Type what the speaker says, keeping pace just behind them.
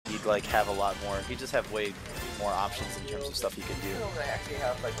he'd like have a lot more. He'd just have way more options in terms of stuff he could do. You know, I actually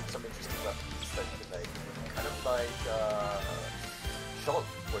have like some interesting weapons that you can like kind of like shot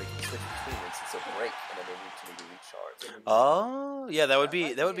where you can switch between instances of break and then they need to maybe recharge. Oh, yeah, that would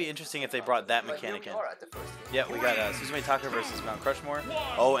be interesting if they brought that mechanic in. At the first game. Yeah, we got SuzumeTaka versus Mt.Crushmore.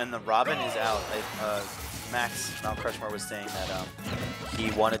 Oh, and the Robin is out. Max Mt.Crushmore was saying that he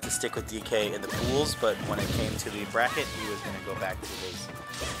wanted to stick with DK in the pools, but when it came to the bracket, he was going to go back to his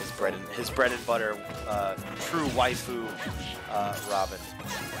bread and butter, true waifu Robin.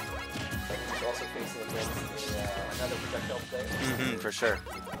 He's also facing against another projectile player. Mm-hmm, for sure.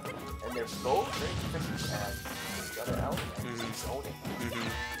 And they're both very efficient at each other out and he's owning.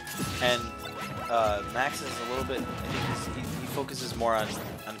 And Max is a little bit, I think he focuses more on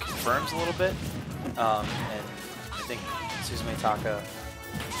confirms a little bit. And I think SuzumeTaka,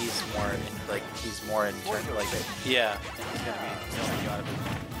 he's more in terms of like, yeah, and he's gonna be out of it.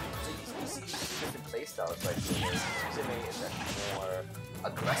 So you see different playstyles, like Suzume is actually more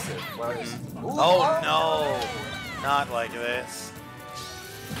aggressive, whereas oh no, not like this.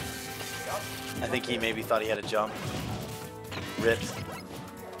 I think he maybe thought he had a jump. Ripped.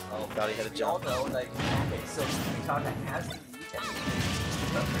 Oh, thought he had a jump. We all know, like, okay, so SuzumeTaka has the lead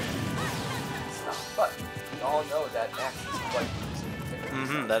and stuff, but we all know that Max is quite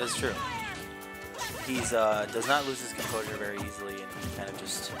easy. That is true. He's does not lose his composure very easily, and he kind of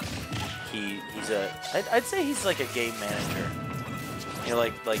just I'd say he's like a game manager. You know,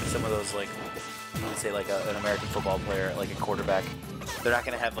 like some of those, like you would say like an American football player, like a quarterback. They're not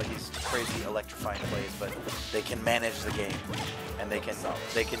going to have like these crazy electrifying plays, but they can manage the game, and they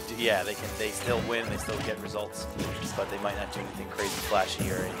still win, they still get results, but they might not do anything crazy flashy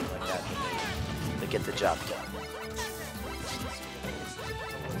or anything like that. But they get the job done.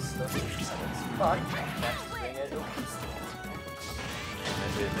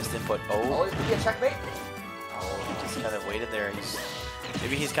 Maybe missed input. Oh, it could be a checkmate. Oh, he just kind of waited there.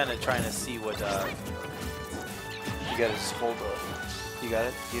 Maybe he's kind of trying to see what. You got to just hold the. You got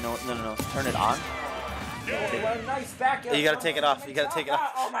it? You know? No. Turn it on. What a nice back. You got to take it off. You got to take it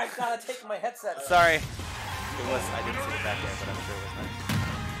off. Oh my god! I take my headset. Sorry. I didn't see the back there, but I'm sure it was nice.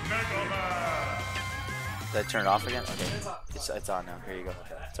 Did I turn it off again? Okay. It's on now. Here you go.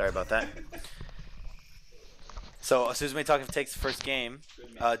 Sorry about that. So SuzumeTaka takes the first game.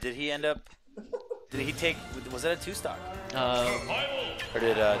 Did he end up? Did he take? Was that a 2-stock? Or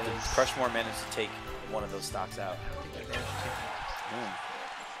did Crushmore manage to take one of those stocks out?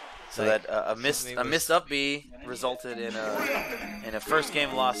 So that a missed up B resulted in a first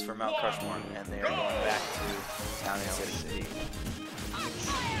game loss for Mt.Crushmore, and they are going back to Town and City.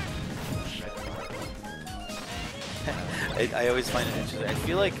 I always find it interesting. I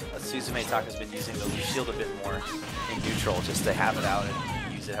feel like SuzumeTaka has been using the leaf shield a bit more in neutral, just to have it out and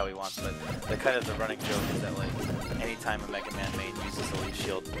use it how he wants. But the running joke is that like anytime a Mega Man main uses the leaf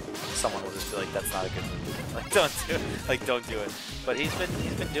shield, someone will just feel like that's not a good move. Like don't do it. But he's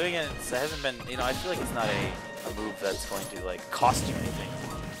been doing it. It hasn't been, I feel like it's not a move that's going to like cost you anything.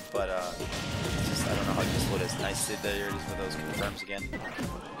 But it's just, I don't know how useful it is. Nice there it is with those confirms again.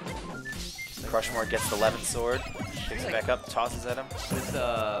 Crushmore gets the 11th sword, picks it back up, tosses at him. With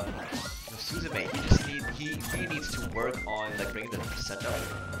Suzume, he really needs to work on like bringing the percent up.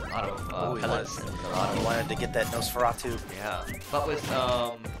 A lot of pellets. He wanted to get that Nosferatu. Yeah, but with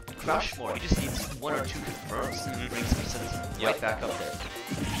Crushmore, he just needs 1 or 2 confirms and brings the percent right back up there.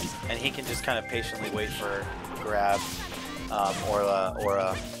 And he can just kind of patiently wait for grab or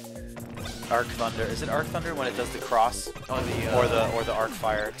Arc Thunder. Is it Arc Thunder when it does the cross? Or the Arc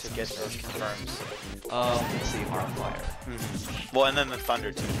Fire to get those confirms. Let's see, Arc Fire. Well, and then the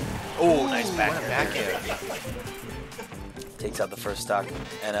Thunder too. Oh, nice back air. Takes out the first stock,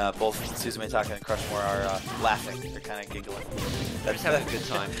 and both SuzumeTaka and Crushmore are laughing. They're kind of giggling. They're just having a good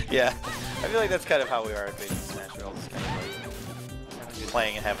time. Yeah, I feel like that's kind of how we are at Basic Smash. We're all just kind of like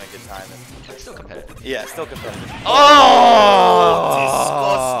playing and having a good time. But still competitive. Yeah, still competitive. Oh,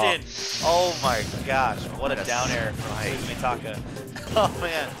 disgusting! Oh my gosh, what a down air from SuzumeTaka. Oh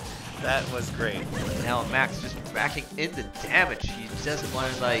man, that was great. Now Max just backing in the damage. He doesn't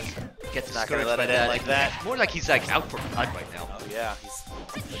want to like get not gonna let it in like that. More like he's like out for blood right now. Oh yeah, he's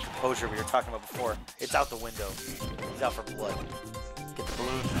the composure we were talking about before. It's out the window. He's out for blood. Get the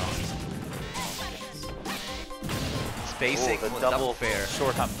balloon. It's basic. The double fair.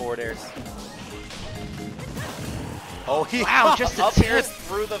 Short hop forward airs. Oh, wow! Just a up airs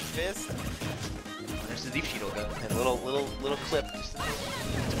through the fist. There's the leaf shield gun. And little clip.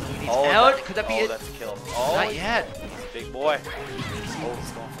 Out. Could that be it? That's a kill. Oh, not yet. He's a big boy. Oh, he's going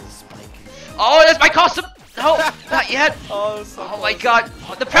for the spike. Oh, that's my costume. No, not yet. Oh, so Oh my close. god.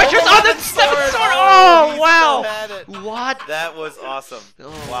 The pressure's on the 7th sword. Oh, Oh, he wow. still had it. What? That was awesome. Oh,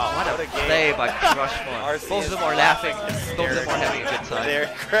 Wow, what a game. play by Crushmore. RC Both of them is are laughing. hysterical. Both of them are having a good time. They're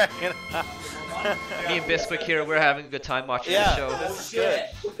cracking up. Me and Bisquick here, we're having a good time watching Yeah, the show. this is good.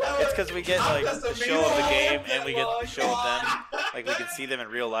 It's because we get like the show of the game and we get the show of them. Like we can see them in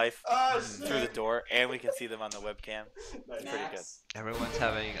real life through the door and we can see them on the webcam. It's pretty good. Everyone's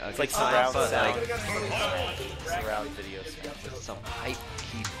having a It's good like time, surround but sound, like surround videos. with some hype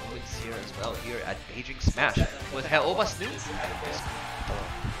key moments here as well. Here at Beijing Smash with Helba Snoop. It is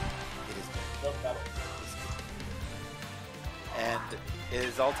good. And it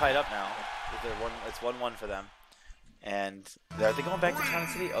is all tied up now. It's 1-1 for them. And are they going back to Town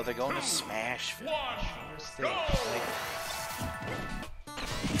City? Oh, they're going to Smash.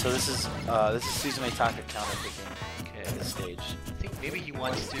 So this is SuzumeTaka counter picking at this stage. I think maybe he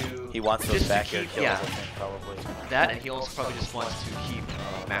wants to. He wants those just to backyard keep- kills, yeah. I think, probably. That, and he also probably just wants to keep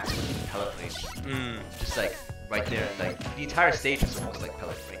Max with pellet range. Just like right there, like the entire stage is almost like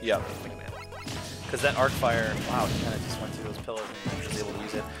pellet range. Yeah. Because that arc fire, wow, he kind of just went through those pillars and was able to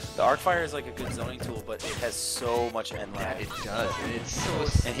use it. The arc fire is like a good zoning tool, but it has so much end Yeah, lag. it does. And it's so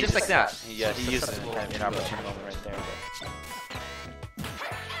And he just like that. Yeah, he used it susceptible kind of to, inopportune moment right there.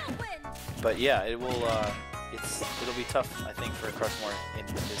 But yeah, it will. It'll be tough, I think, for Crushmore in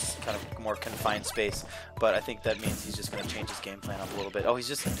this kind of more confined space. But I think that means he's just going to change his game plan up a little bit. Oh, he's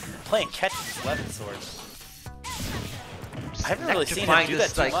just playing catch with his 11 sword. I haven't really seen him do that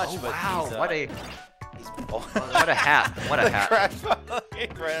too much, oh, but wow, he's, what a oh. what a hat! What a hat! Crash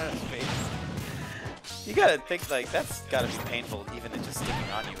right on his face. You gotta think like that's gotta be painful, even in just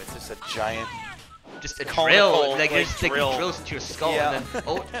sticking on you. It's just a giant. Just a Conical, drill, like like, just like drill. drills into your skull, Yeah. and then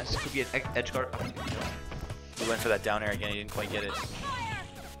oh, this could be an edge guard. He went for that down air again. He didn't quite get it.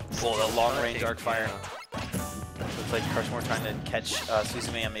 Oh, the long range arc fire. Looks like Crushmore trying to catch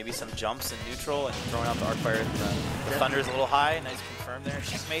Suzume on maybe some jumps in neutral and throwing out the arc fire. The thunder's a little high. Nice confirm there.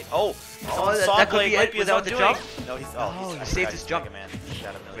 Checkmate. Oh, that could be it his without own the doing. jump. No, he's Oh, he I saved forgot his he's jump. Mega Man. He's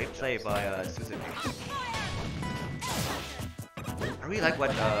got a million Great play jumps. by Suzume. I really like what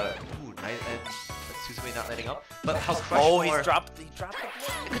and Suzume not letting up, but how Crushmore. Oh, he dropped the blow.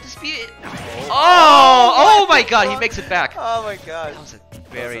 Could this be it? Oh my God, he makes it back. Oh my god. That was a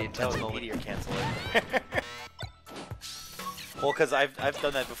very intense moment. Meteor cancel it. Well, because I've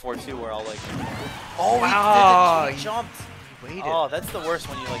done that before too, where I'll like. Oh, Wow, he jumped. He waited. Oh, that's the worst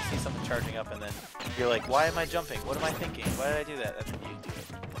when you like see someone charging up and then you're like, why am I jumping? What am I thinking? Why did I do that? And then you do it.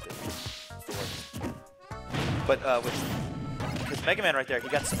 It's the worst. But because Mega Man right there, he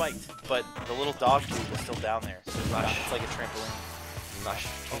got spiked, but the little dog dude was still down there. So it's like a trampoline. Rush.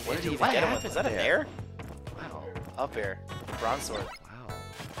 Oh, what did he even What get him with? happened Was that an there? air? Wow. Up air. The bronze sword. Wow.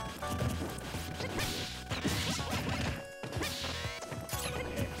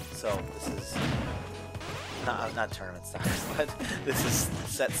 Okay, so this is not tournament stock, but this is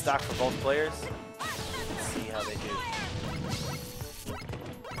set stock for both players. Let's see how they do.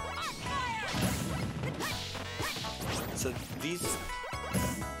 So these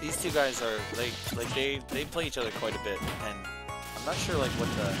two guys are they play each other quite a bit, and I'm not sure like what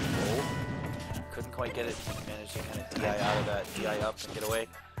the couldn't quite get it. He managed to kind of DI out of that, DI up and get away.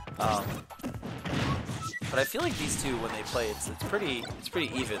 But I feel like these two, when they play, it's pretty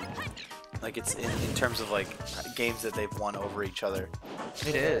even. Like it's in terms of like games that they've won over each other.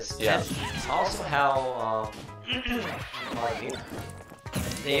 It is. Yeah. And it's also how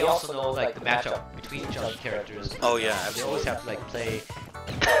they also know like the matchup between each other's characters. Oh yeah, They always absolutely. have to like play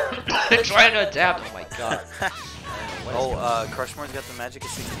trying to adapt. Oh my god. Crushmore's got the magic at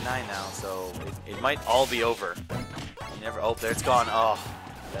 69 now, so it might all be over. You never. Oh, there it's gone. Oh,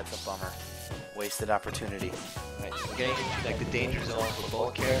 that's a bummer. Wasted opportunity. Right, we're getting into like the danger zone for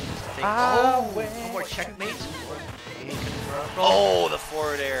both characters. I think. Ah, One more checkmate. Oh, the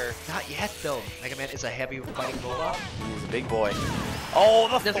forward air. Not yet though. Mega Man is a heavy fighting robot. He's a big boy.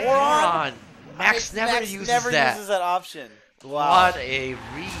 Oh, the Thoron. Thoron. Max never uses that. uses that option. What a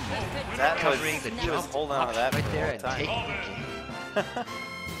read. That Covering was, the he was jump holding on to that right for there a and long taking time. the game.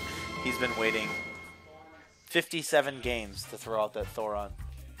 He's been waiting 57 games to throw out that Thoron.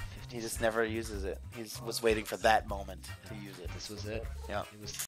 He just never uses it. He was waiting for that moment to use it. This was it. Yeah. It was